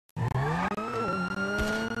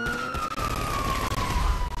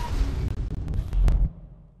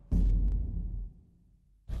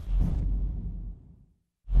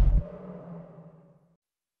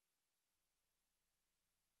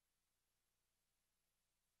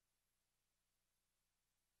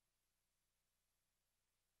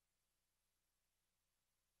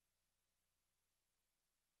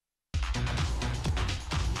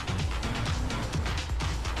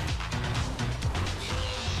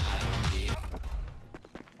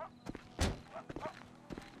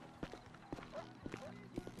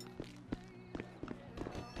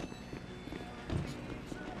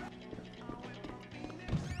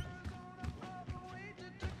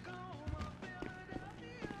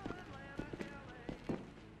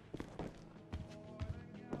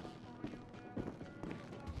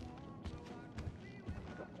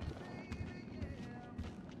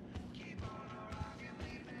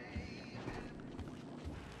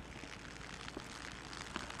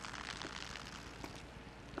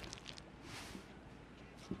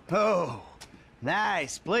Oh,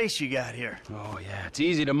 nice place you got here. Oh, yeah, it's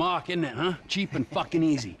easy to mock, isn't it, huh? Cheap and fucking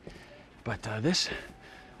easy. But, this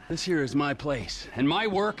here is my place. And my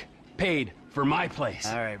work paid for my place.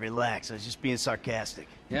 All right, relax. I was just being sarcastic.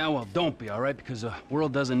 Yeah, well, don't be, all right? Because the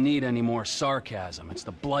world doesn't need any more sarcasm. It's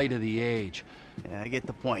the blight of the age. Yeah, I get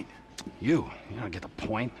the point. You don't get the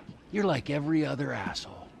point. You're like every other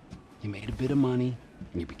asshole. You made a bit of money,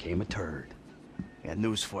 and you became a turd. I got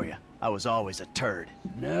news for you. I was always a turd.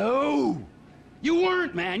 No! You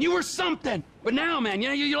weren't, man. You were something. But now, man,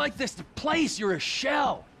 you're like this place. You're a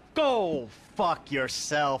shell. Go fuck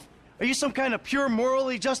yourself. Are you some kind of pure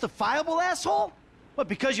morally justifiable asshole? What,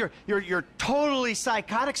 because you're totally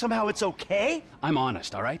psychotic, somehow it's okay? I'm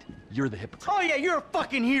honest, all right? You're the hypocrite. Oh yeah, you're a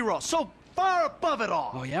fucking hero, so far above it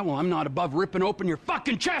all. Oh yeah? Well, I'm not above ripping open your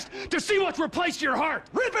fucking chest to see what's replaced your heart.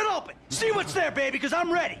 Rip it open! See what's there, baby, because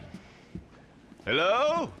I'm ready.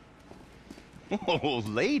 Hello? Oh,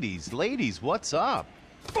 ladies, what's up?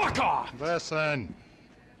 Fuck off! Listen.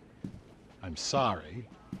 I'm sorry,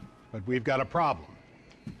 but we've got a problem.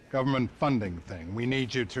 Government funding thing. We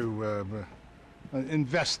need you to,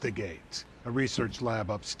 investigate a research lab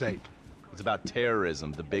upstate. It's about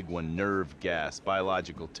terrorism, the big one, nerve gas,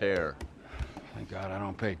 biological terror. Thank God I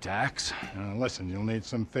don't pay tax. Listen, you'll need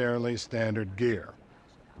some fairly standard gear.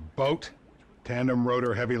 Boat, tandem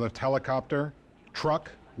rotor heavy lift helicopter,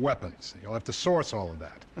 truck, weapons. You'll have to source all of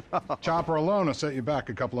that. Chopper alone will set you back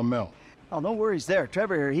a couple of mil. Oh, no worries there.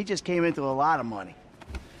 Trevor here, he just came into a lot of money.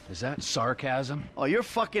 Is that sarcasm? Oh, you're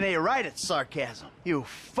fucking A-right at sarcasm. You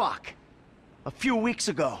fuck. A few weeks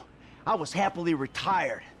ago, I was happily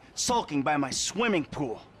retired, sulking by my swimming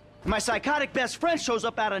pool. And my psychotic best friend shows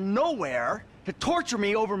up out of nowhere to torture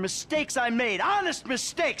me over mistakes I made, honest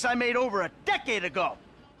mistakes I made over a decade ago.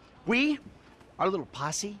 Our little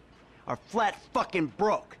posse, are flat fucking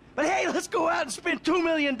broke. But hey, let's go out and spend $2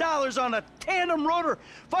 million on a tandem rotor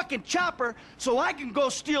fucking chopper so I can go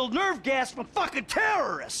steal nerve gas from fucking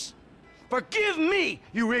terrorists. Forgive me,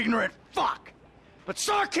 you ignorant fuck. But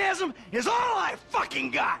sarcasm is all I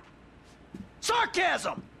fucking got.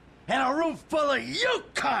 Sarcasm! And a room full of you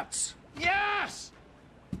cunts! Yes!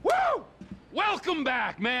 Woo! Welcome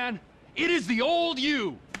back, man. It is the old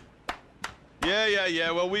you.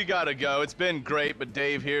 Yeah, well, we gotta go. It's been great, but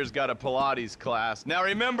Dave here's got a Pilates class. Now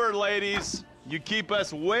remember, ladies, you keep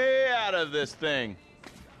us way out of this thing.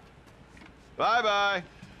 Bye-bye.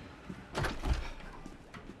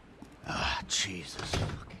 Ah, Jesus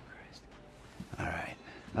fucking Christ. All right,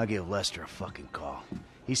 I'll give Lester a fucking call.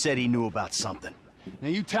 He said he knew about something. Now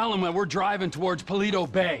you tell him that we're driving towards Paleto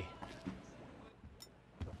Bay.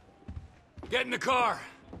 Get in the car.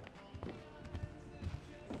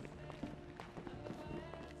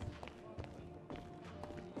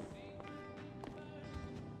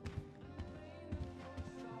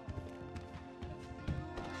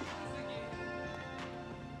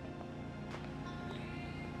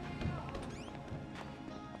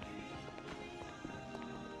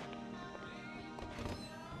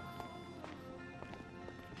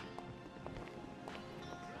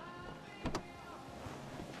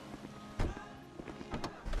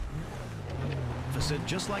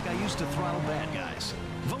 Just like I used to throttle bad guys.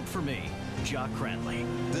 Vote for me, Jock Cranley.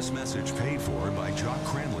 This message paid for by Jock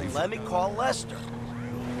Cranley. Let me call Lester.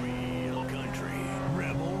 Real country,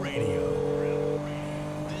 Rebel Radio.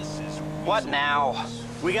 This is What now?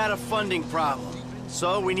 We got a funding problem,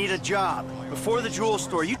 so we need a job. Before the jewel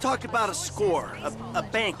store, you talked about a score, a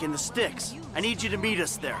bank in the sticks. I need you to meet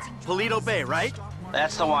us there. Paleto Bay, right?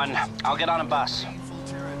 That's the one. I'll get on a bus.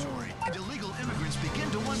 territory, and illegal immigrants begin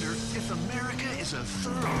to wonder if America is a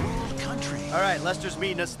third world country. All right, Lester's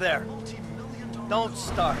meeting us there. Don't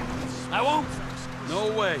start. I won't.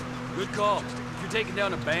 No way. Good call. If you're taking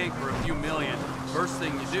down a bank for a few million, first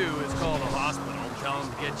thing you do is call the hospital and tell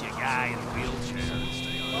them to get you a guy in a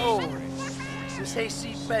wheelchair. Oh, this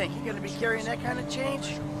hayseed bank, you gonna be carrying that kind of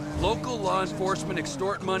change? Local law enforcement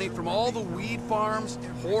extort money from all the weed farms,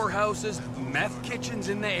 whorehouses, meth kitchens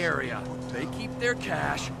in the area. They keep their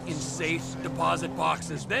cash in safe deposit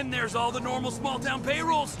boxes. Then there's all the normal small-town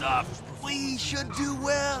payroll stuff. We should do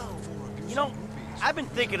well. You know, I've been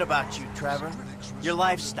thinking about you, Trevor. Your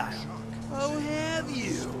lifestyle. Oh, have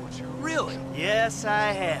you? Really? Yes,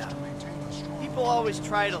 I have. People always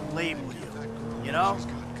try to label you. You know?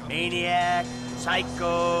 Maniac,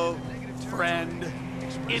 psycho, Friend,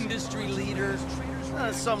 industry leader.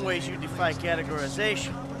 in some ways you defy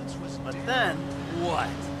categorization. But then, What?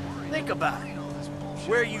 think about it.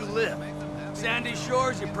 Where you live. Sandy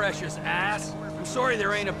Shores, you precious ass. I'm sorry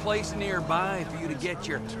there ain't a place nearby for you to get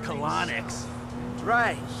your colonics.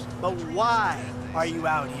 Right. But why are you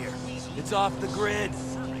out here? It's off the grid.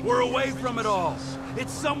 We're away from it all.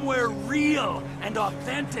 It's somewhere real and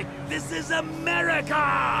authentic. This is America!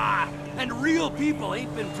 And real people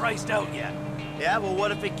ain't been priced out yet. Yeah, well,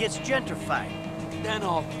 what if it gets gentrified? Then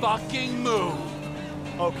I'll fucking move.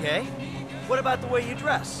 Okay. What about the way you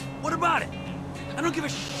dress? What about it? I don't give a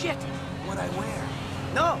shit what I wear.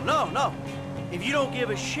 No. If you don't give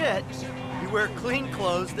a shit, you wear clean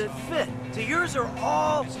clothes that fit. So yours are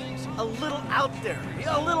all a little out there,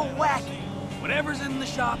 a little wacky. Whatever's in the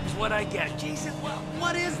shop is what I get. Jason,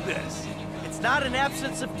 what is this? It's not an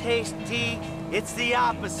absence of taste, T. It's the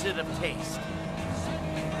opposite of taste.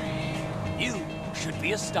 You should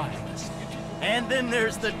be a stylist. And then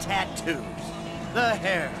there's the tattoos, the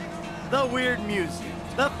hair, the weird music,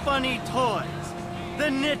 the funny toys,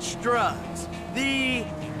 the niche drugs, the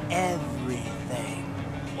everything.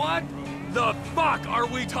 What the fuck are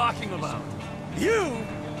we talking about? You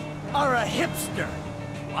are a hipster.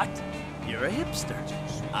 What? You're a hipster.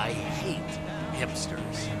 I hate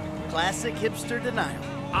hipsters. Classic hipster denial.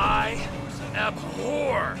 I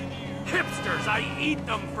abhor hipsters. I eat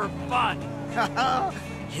them for fun.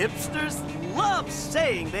 Hipsters love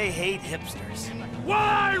saying they hate hipsters. What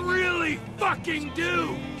I really fucking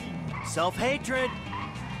do? Self-hatred.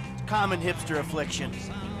 Common hipster affliction.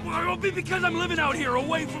 Well, it'll be because I'm living out here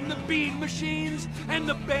away from the bean machines and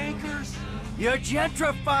the bankers. You're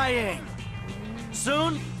gentrifying.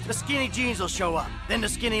 Soon, the skinny jeans will show up, then the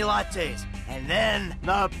skinny lattes, and then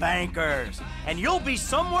the bankers. And you'll be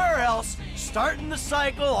somewhere else, starting the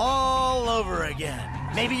cycle all over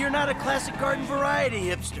again. Maybe you're not a classic garden variety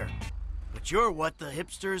hipster, but you're what the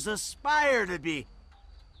hipsters aspire to be.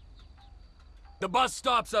 The bus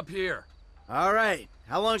stops up here. All right,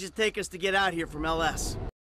 how long does it take us to get out here from LS?